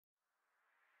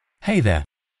Hey there!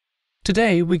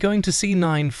 Today we're going to see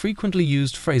 9 frequently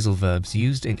used phrasal verbs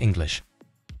used in English.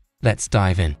 Let's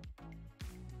dive in.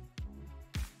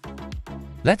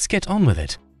 Let's get on with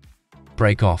it.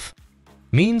 Break off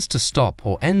means to stop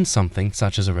or end something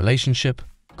such as a relationship,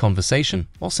 conversation,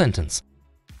 or sentence.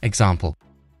 Example: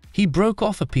 he broke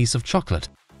off a piece of chocolate.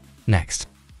 Next,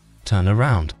 turn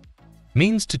around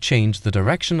means to change the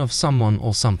direction of someone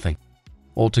or something,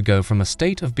 or to go from a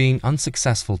state of being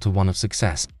unsuccessful to one of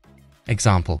success.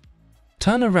 Example: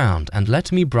 turn around and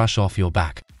let me brush off your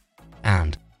back.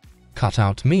 And cut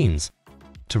out means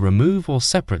to remove or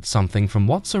separate something from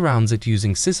what surrounds it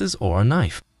using scissors or a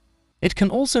knife. It can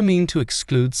also mean to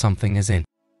exclude something, as in,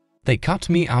 they cut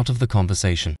me out of the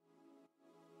conversation.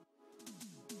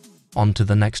 On to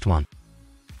the next one.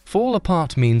 Fall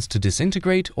apart means to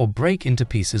disintegrate or break into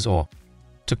pieces, or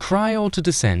to cry or to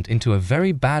descend into a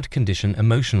very bad condition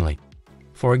emotionally.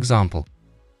 For example,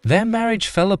 their marriage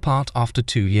fell apart after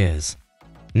 2 years.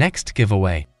 Next, give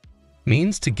away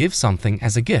means to give something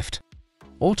as a gift,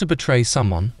 or to betray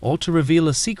someone, or to reveal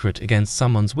a secret against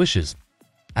someone's wishes,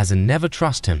 as in never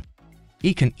trust him.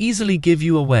 He can easily give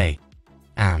you away.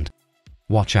 And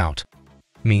watch out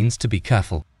means to be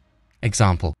careful.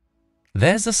 Example: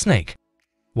 there's a snake.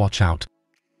 Watch out.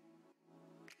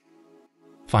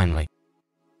 Finally,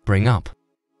 bring up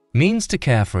means to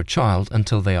care for a child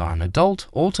until they are an adult,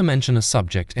 or to mention a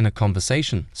subject in a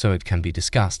conversation so it can be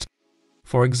discussed.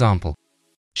 For example,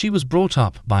 she was brought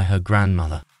up by her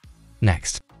grandmother.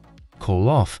 Next, call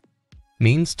off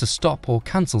means to stop or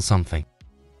cancel something.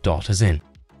 As in,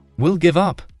 we'll give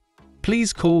up.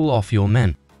 Please call off your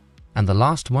men. And the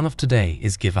last one of today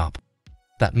is give up.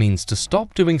 That means to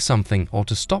stop doing something or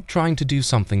to stop trying to do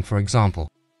something. For example,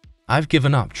 I've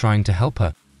given up trying to help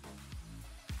her.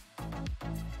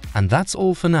 And that's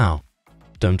all for now.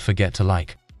 Don't forget to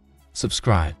like,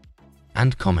 subscribe,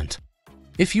 and comment.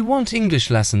 If you want English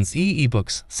lessons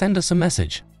e-books, send us a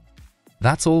message.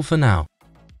 That's all for now.